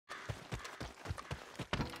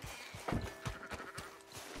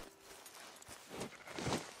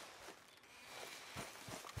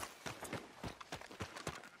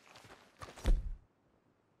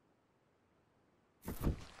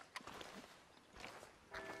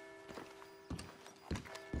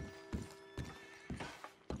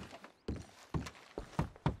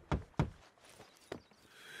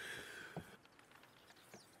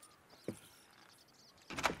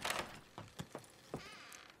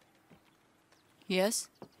Yes?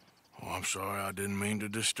 Oh, I'm sorry, I didn't mean to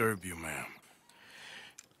disturb you, ma'am.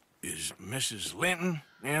 Is Mrs. Linton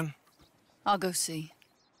in? I'll go see.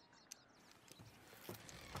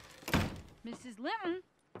 Mrs. Linton,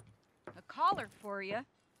 a caller for you.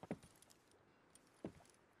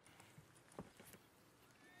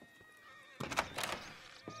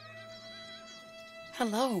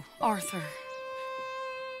 Hello, Arthur.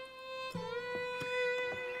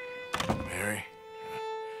 Mary?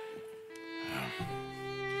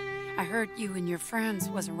 I heard you and your friends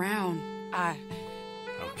was around.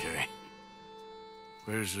 Okay.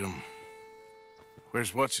 Where's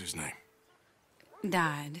what's his name?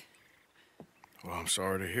 Died. Well, I'm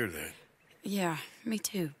sorry to hear that. Yeah, me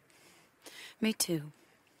too. Me too.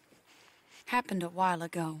 Happened a while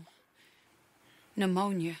ago.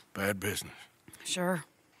 Pneumonia. Bad business. Sure.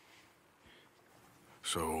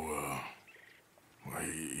 So, well,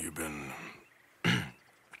 you've been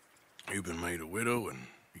made a widow and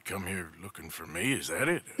you come here looking for me, is that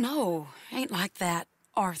it? No, ain't like that,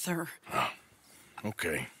 Arthur. Oh,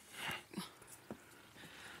 okay.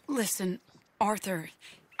 Listen, Arthur,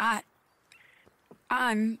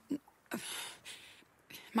 I'm...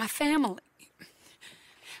 my family.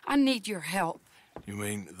 I need your help. You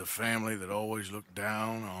mean the family that always looked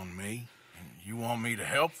down on me? And you want me to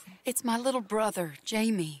help them? It's my little brother,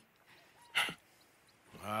 Jamie.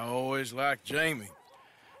 I always liked Jamie,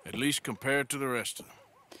 at least compared to the rest of them.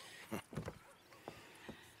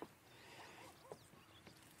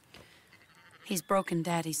 He's broken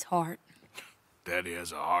Daddy's heart. Daddy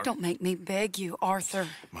has a heart. Don't make me beg you, Arthur.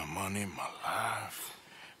 My money, my life,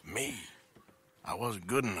 me. I wasn't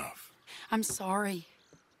good enough. I'm sorry.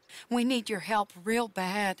 We need your help real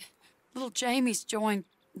bad. Little Jamie's joined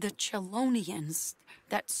the Chelonians,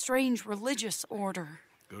 that strange religious order.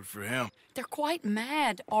 Good for him. They're quite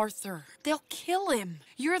mad, Arthur. They'll kill him.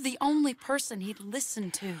 You're the only person he'd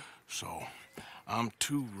listen to. So, I'm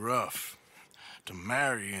too rough to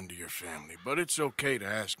marry into your family, but it's okay to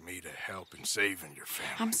ask me to help in saving your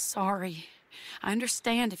family. I'm sorry. I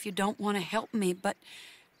understand if you don't want to help me, but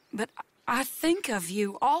I think of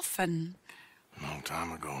you often. Long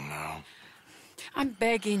time ago now. I'm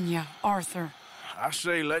begging you, Arthur. I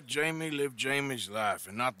say let Jamie live Jamie's life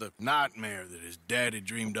and not the nightmare that his daddy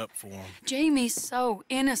dreamed up for him. Jamie's so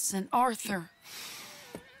innocent, Arthur.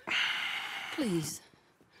 Please,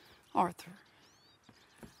 Arthur.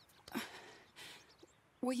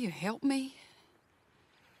 Will you help me?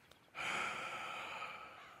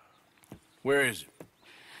 Where is it?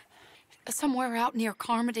 Somewhere out near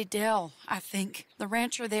Carmody Dell, I think. The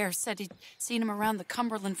rancher there said he'd seen him around the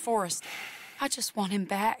Cumberland forest. I just want him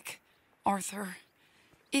back, Arthur.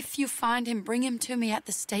 If you find him, bring him to me at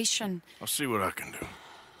the station. I'll see what I can do.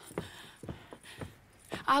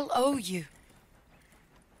 I'll owe you.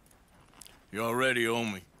 You already owe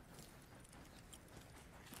me.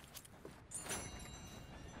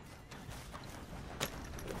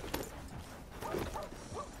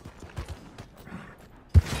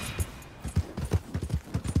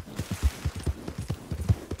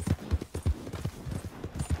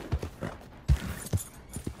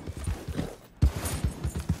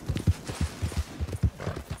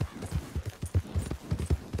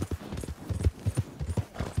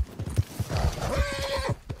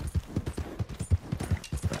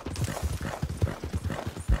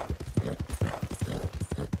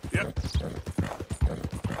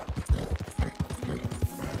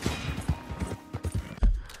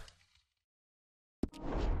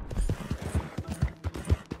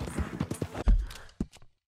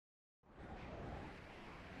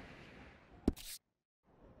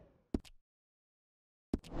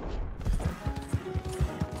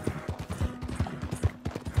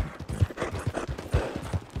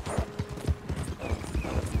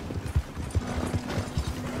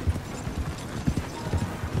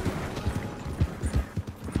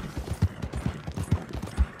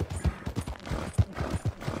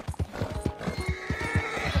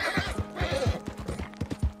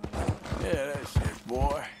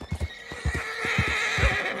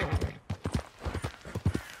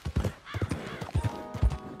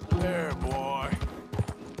 There, boy.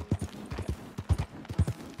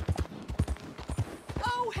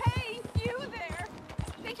 Oh, hey, you there.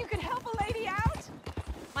 Think you could help a lady out?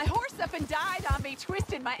 My horse up and died on me,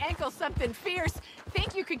 twisted my ankle something fierce.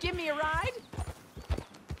 Think you could give me a ride?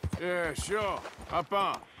 Yeah, sure. Hop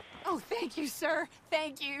on. Oh, thank you, sir.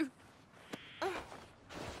 Thank you.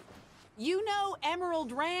 You know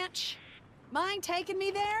Emerald Ranch? Mind taking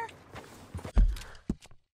me there?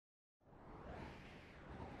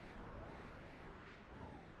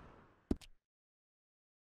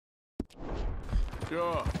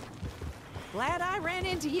 Sure. Glad I ran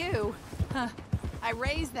into you. Huh. I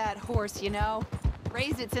raised that horse, you know.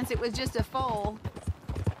 Raised it since it was just a foal.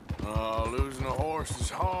 Oh, losing a horse is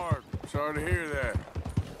hard. Sorry to hear that.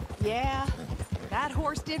 Yeah, that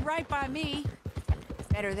horse did right by me.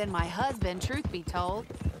 Better than my husband, truth be told.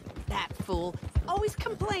 That fool, always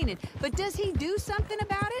complaining, but does he do something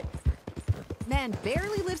about it? Man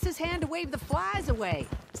barely lifts his hand to wave the flies away,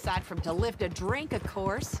 aside from to lift a drink, of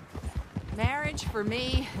course. Marriage, for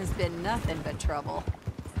me, has been nothing but trouble.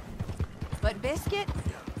 But Biscuit,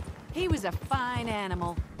 he was a fine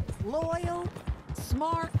animal. Loyal,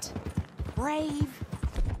 smart, brave.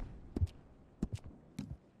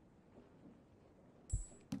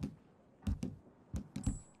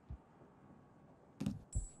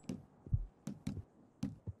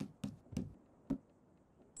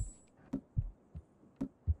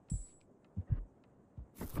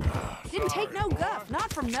 Didn't take no guff,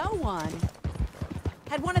 not from no one.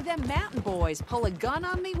 Had one of them mountain boys pull a gun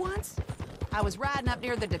on me once. I was riding up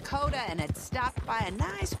near the Dakota and had stopped by a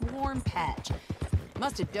nice warm patch.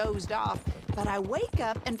 Must have dozed off, but I wake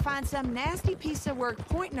up and find some nasty piece of work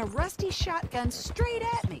pointing a rusty shotgun straight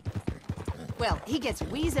at me. Well, he gets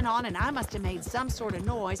wheezing on and I must have made some sort of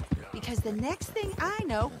noise because the next thing I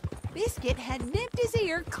know, Biscuit had nipped his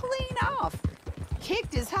ear clean off.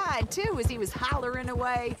 Kicked his hide, too, as he was hollering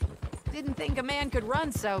away. Didn't think a man could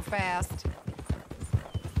run so fast.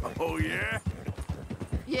 Oh, yeah?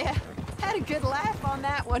 Yeah, had a good laugh on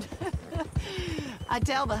that one. I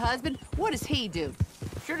tell the husband, what does he do?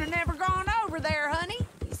 Should have never gone over there, honey,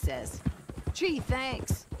 he says. Gee,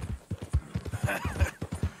 thanks.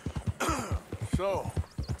 So,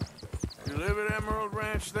 you live at Emerald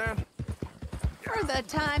Ranch then? For the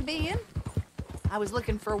time being. I was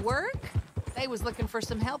looking for work. They was looking for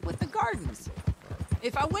some help with the gardens.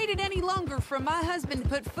 If I waited any longer for my husband to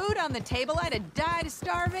put food on the table, I'd have died of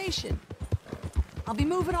starvation. I'll be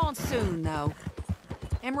moving on soon, though.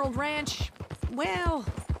 Emerald Ranch, well,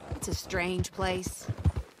 it's a strange place.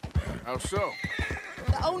 How so?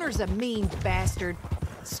 The owner's a mean bastard.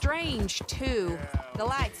 Strange, too.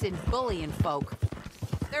 Delights in bullying folk.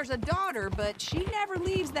 There's a daughter, but she never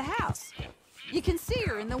leaves the house. You can see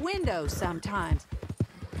her in the windows sometimes.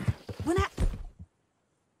 When I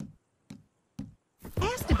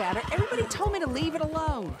asked about her, everybody told me to leave it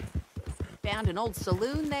alone. Found an old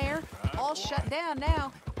saloon there, all shut down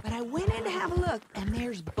now, but I went in to have a look, and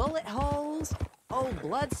there's bullet holes, old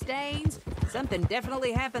blood stains. Something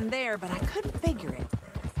definitely happened there, but I couldn't figure it.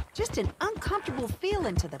 Just an uncomfortable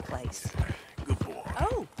feeling to the place. Good boy.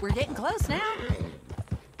 Oh, we're getting close now.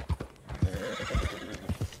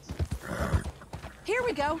 Here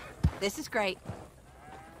we go. This is great.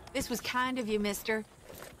 This was kind of you, mister.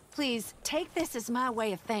 Please, take this as my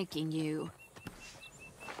way of thanking you.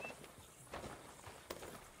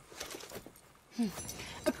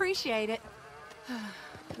 Appreciate it.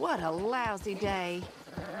 What a lousy day.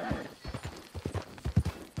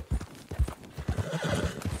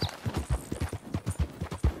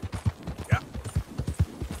 Yeah.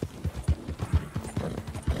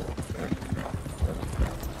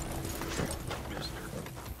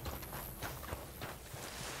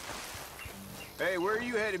 Hey, where are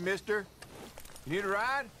you headed, mister? You need a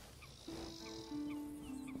ride?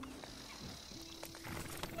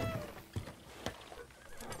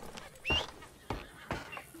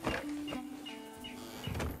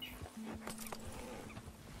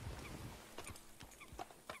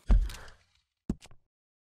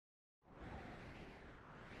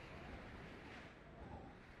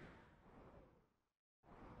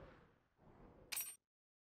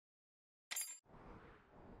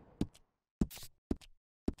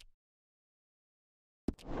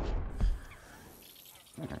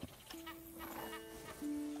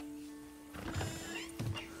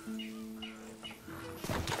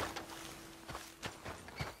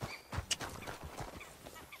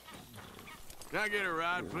 Can I get a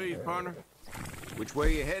ride, please, partner? Which way are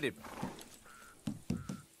you headed?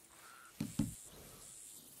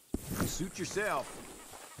 Suit yourself.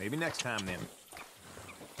 Maybe next time, then.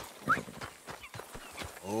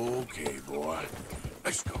 Okay, boy.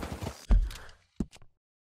 Let's go.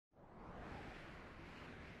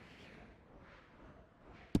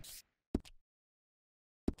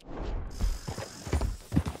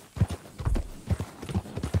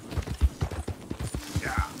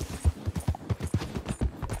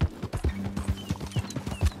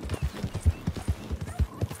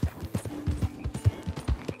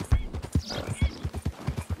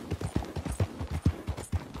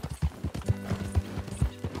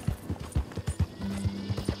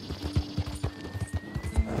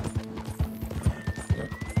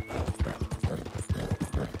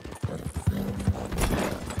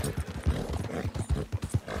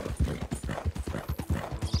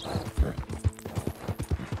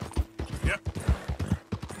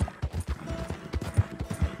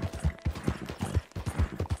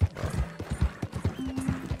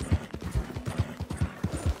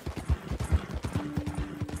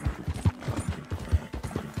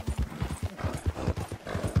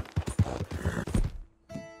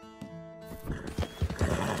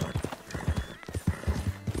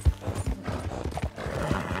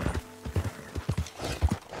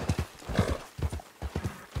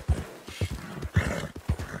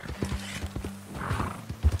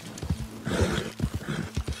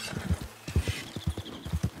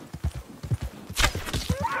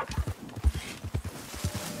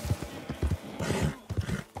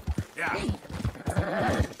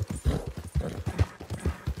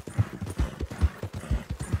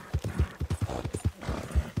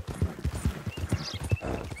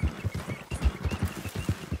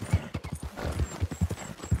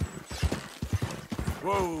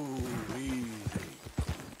 Whoa, easy.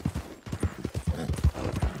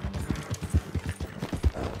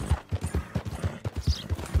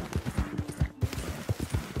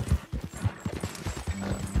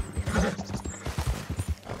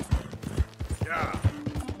 Yeah.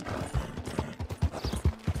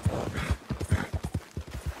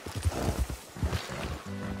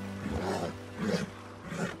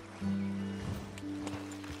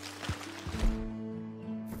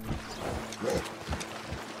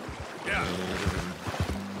 Yeah.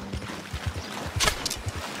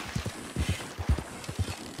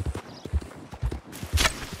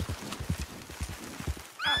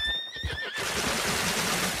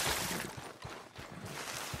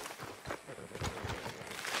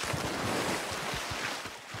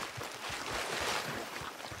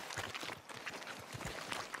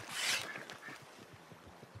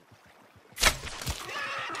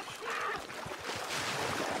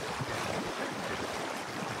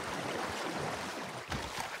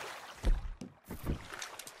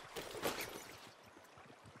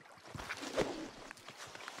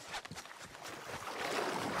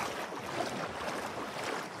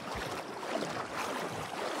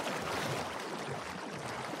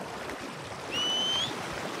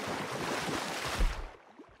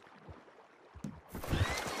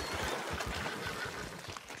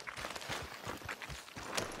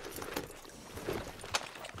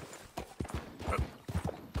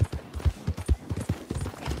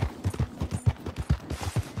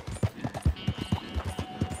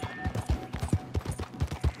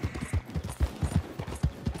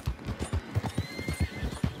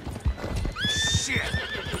 Shit!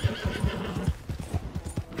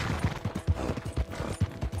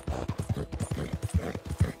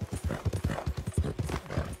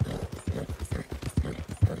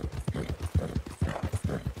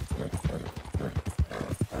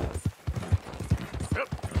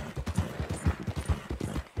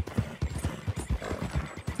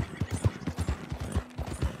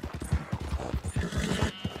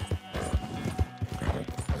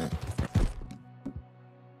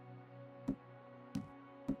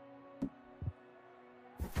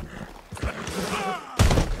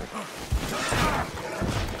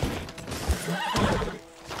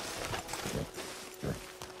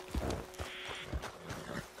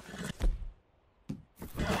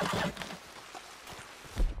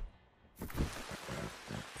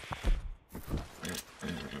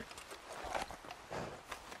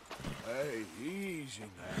 Hey, easy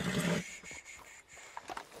now.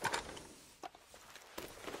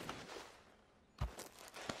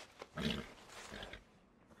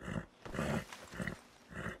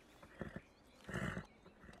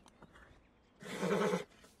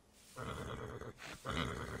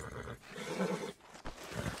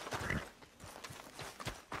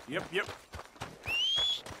 Yep.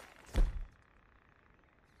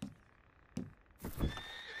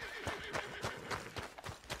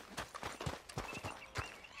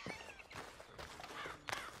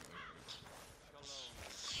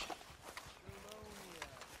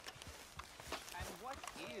 And what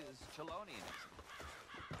is Chelonianism?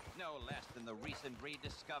 No less than the recent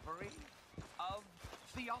rediscovery of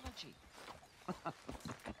theology.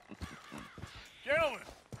 Gentlemen!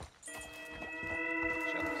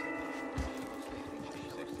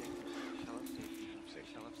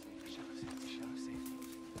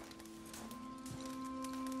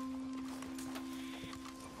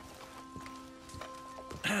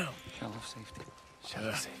 Shell of safety. Shell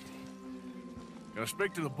of safety. Can I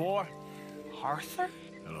speak to the boy? Arthur?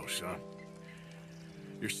 Hello, son.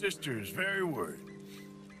 Your sister is very worried.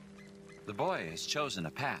 The boy has chosen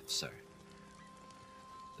a path, sir.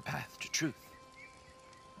 The path to truth.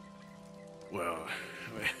 Well,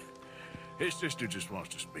 his sister just wants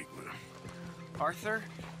to speak with him. Arthur,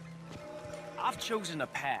 I've chosen a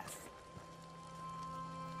path.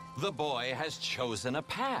 The boy has chosen a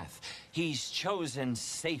path. He's chosen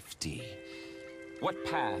safety. What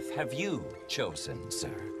path have you chosen,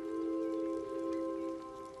 sir?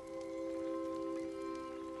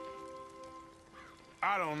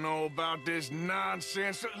 I don't know about this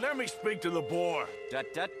nonsense. Let me speak to the boy.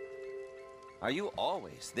 Tut. Are you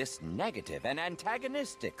always this negative and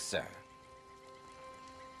antagonistic, sir?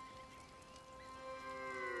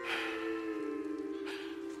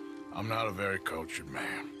 I'm not a very cultured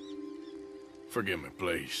man. Forgive me,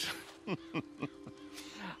 please.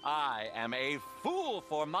 I am a fool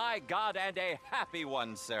for my God and a happy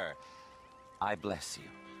one, sir. I bless you.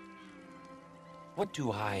 What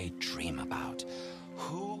do I dream about?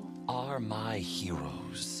 Who are my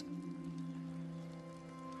heroes?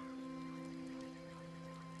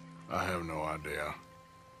 I have no idea.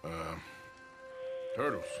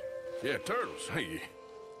 Turtles. Yeah, turtles. Hey,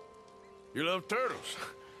 you love turtles.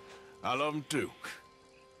 I love them too.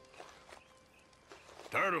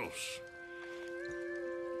 Turtles.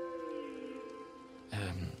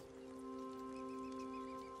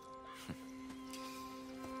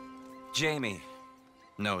 Jamie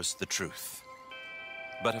knows the truth.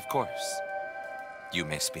 But of course, you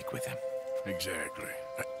may speak with him. Exactly.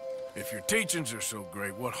 If your teachings are so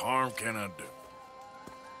great, what harm can I do?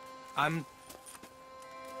 I'm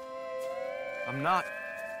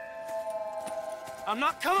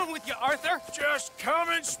not coming with you, Arthur! Just come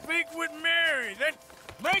and speak with Mary, then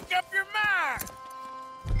make up your mind!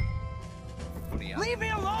 Leave me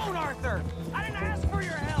alone, Arthur! I didn't ask for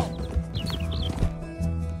your help!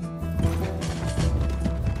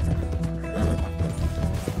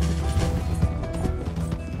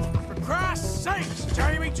 For Christ's sakes,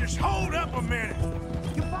 Jamie, just hold up a minute!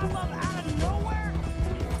 You pop up out of nowhere?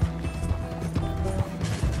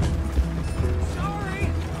 Sorry!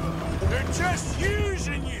 They're just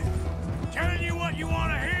using you! Telling you what you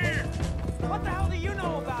want to hear! What the hell do you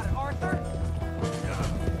know about it, Arthur?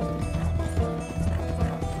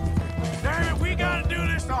 Damn it, we gotta do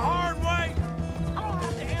this the hard way! I don't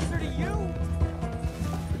have to answer to you!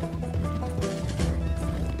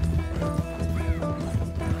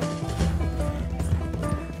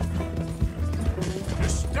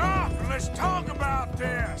 Just stop and let's talk about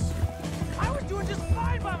this! I was doing just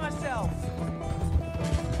fine by myself!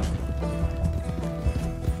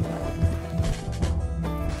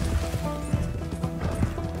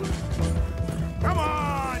 Come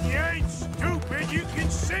on, you ain't stupid! You can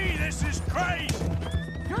see this is crazy!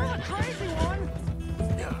 You're the crazy one!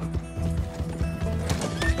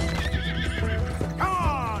 Come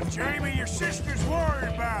on, Jamie, your sister's worried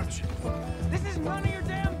about you. This is none of your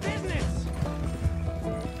damn business!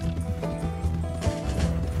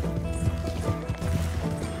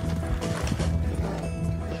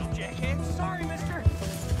 Jackhead, sorry, mister!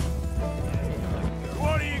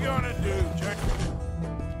 What are you gonna do, Jack?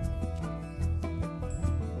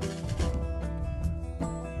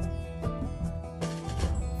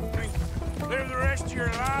 Live the rest of your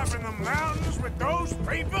life in the mountains with those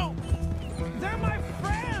people? They're my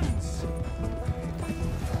friends!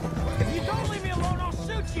 If you don't leave me alone, I'll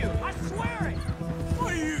shoot you! I swear it!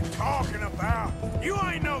 What are you talking about? You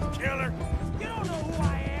ain't no killer. You don't know who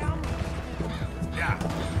I am! Yeah.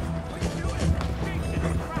 What are you doing? Big in the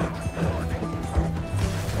crowd!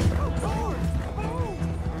 Oh, Lord! Oh!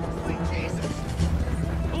 Sweet Jesus!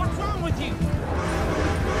 What's wrong with you?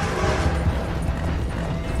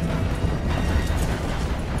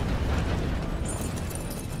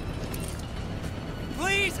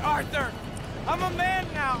 Please, Arthur! I'm a man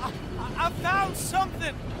now. I found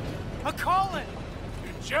something. A calling.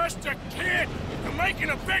 You're just a kid. You're making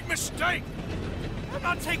a big mistake. I'm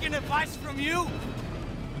not taking advice from you.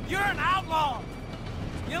 You're an outlaw.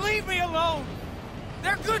 You leave me alone.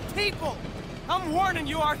 They're good people. I'm warning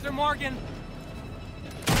you, Arthur Morgan.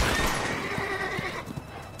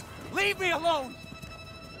 Leave me alone.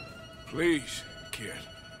 Please, kid.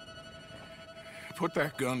 Put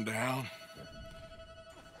that gun down.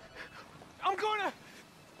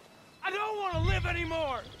 I don't want to live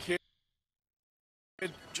anymore. Kid,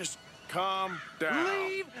 just calm down.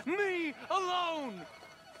 Leave me alone.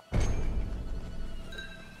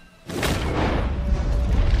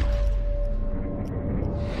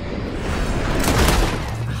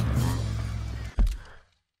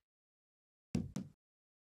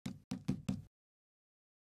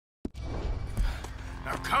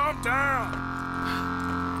 Now calm down.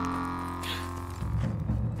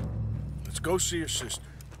 Let's go see your sister.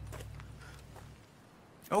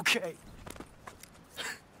 Okay.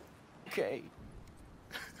 Okay.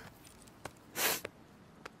 It's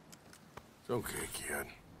okay, kid.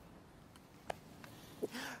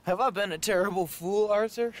 Have I been a terrible fool,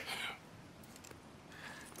 Arthur?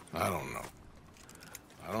 I don't know.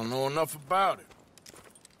 I don't know enough about it.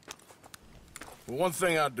 But one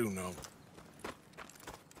thing I do know.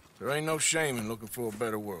 There ain't no shame in looking for a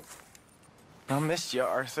better world. I missed you,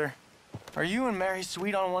 Arthur. Are you and Mary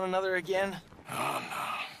sweet on one another again? Oh, no.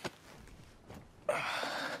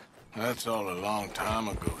 That's all a long time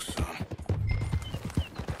ago, son.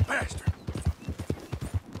 Bastard!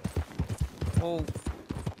 Well,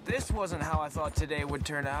 this wasn't how I thought today would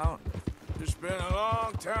turn out. It's been a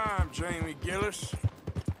long time, Jamie Gillis.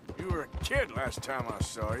 You were a kid last time I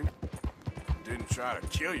saw you. Didn't try to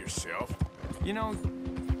kill yourself. You know,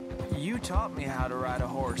 you taught me how to ride a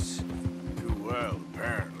horse. Too well,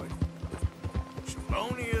 apparently.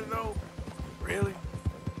 Chelonia, though? Really?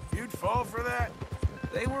 You'd fall for that?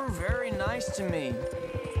 They were very nice to me.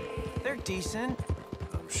 They're decent.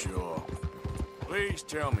 sure. Please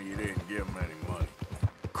tell me you didn't give them any money.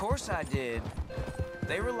 Of course I did.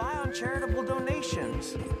 They rely on charitable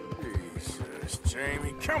donations. Jesus,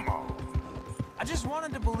 Jamie, come on. I just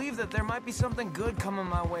wanted to believe that there might be something good coming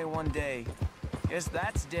my way one day. Guess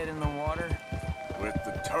that's dead in the water. With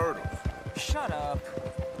the turtle. Shut up.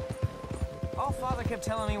 All Father kept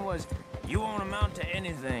telling me was, you won't amount to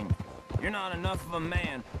anything. You're not enough of a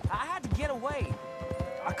man. I had to get away.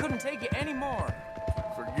 I couldn't take it anymore.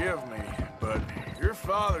 Forgive me, but your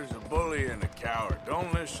father's a bully and a coward.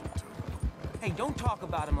 Don't listen to him. Hey, don't talk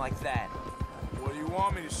about him like that. What do you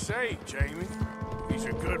want me to say, Jamie? He's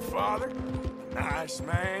a good father, a nice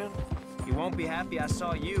man. He won't be happy I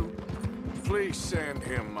saw you. Please send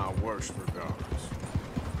him my worst regards.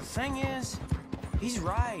 The thing is, he's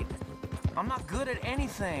right. I'm not good at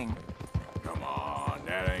anything. Come on,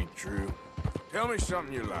 that ain't true. Tell me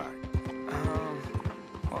something you like.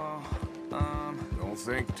 Don't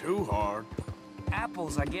think too hard.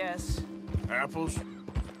 Apples, I guess. Apples?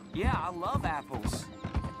 Yeah, I love apples.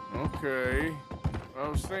 Okay. I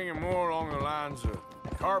was thinking more along the lines of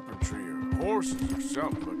carpentry or horses or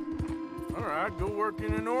something, but all right, go work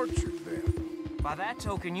in an orchard then. By that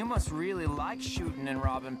token, you must really like shooting and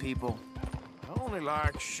robbing people. I only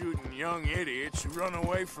like shooting young idiots who run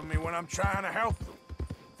away from me when I'm trying to help them.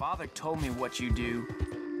 Father told me what you do.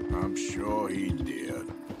 I'm sure he did.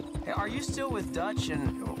 Hey, are you still with Dutch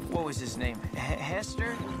and, what was his name,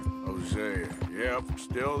 Hester? Hosea. Yep,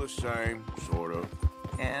 still the same, sort of.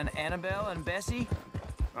 And Annabelle and Bessie?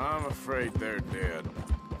 I'm afraid they're dead.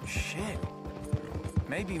 Shit.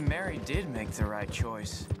 Maybe Mary did make the right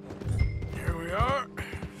choice. Here we are.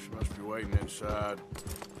 She must be waiting inside.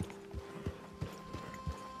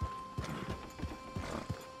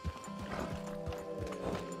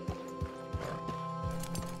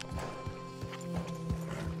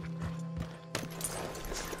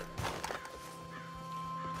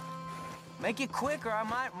 Make it quick or I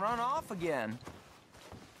might run off again.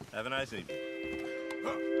 Have a nice evening.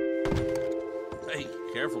 Hey,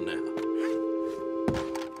 careful now.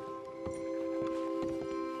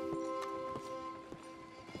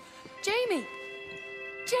 Jamie!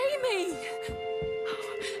 Jamie!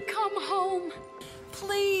 Come home.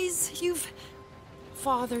 Please,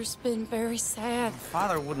 Father's been very sad.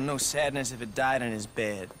 Father wouldn't know sadness if it died in his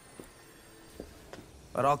bed.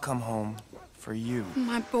 But I'll come home for you.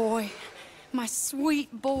 My boy. My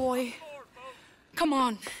sweet boy. Come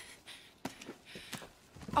on.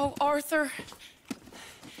 Oh, Arthur.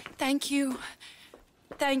 Thank you.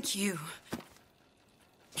 Thank you.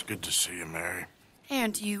 It's good to see you, Mary.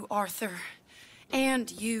 And you, Arthur.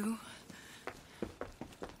 And you.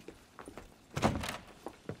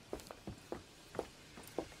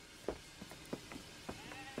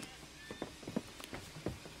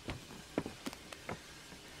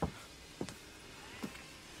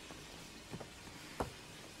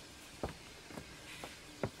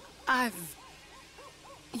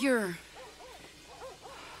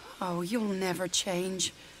 Oh, you'll never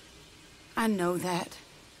change. I know that.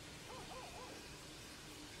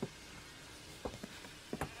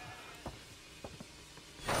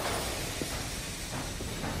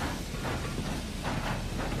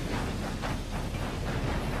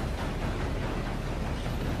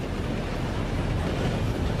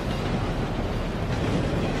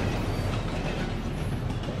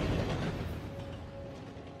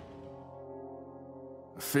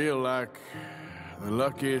 I feel like the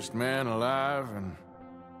luckiest man alive, and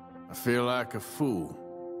I feel like a fool.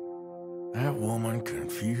 That woman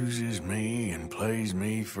confuses me and plays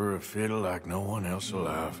me for a fiddle like no one else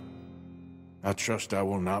alive. I trust I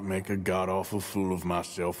will not make a god-awful fool of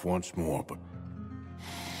myself once more, but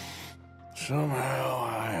somehow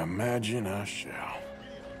I imagine I shall.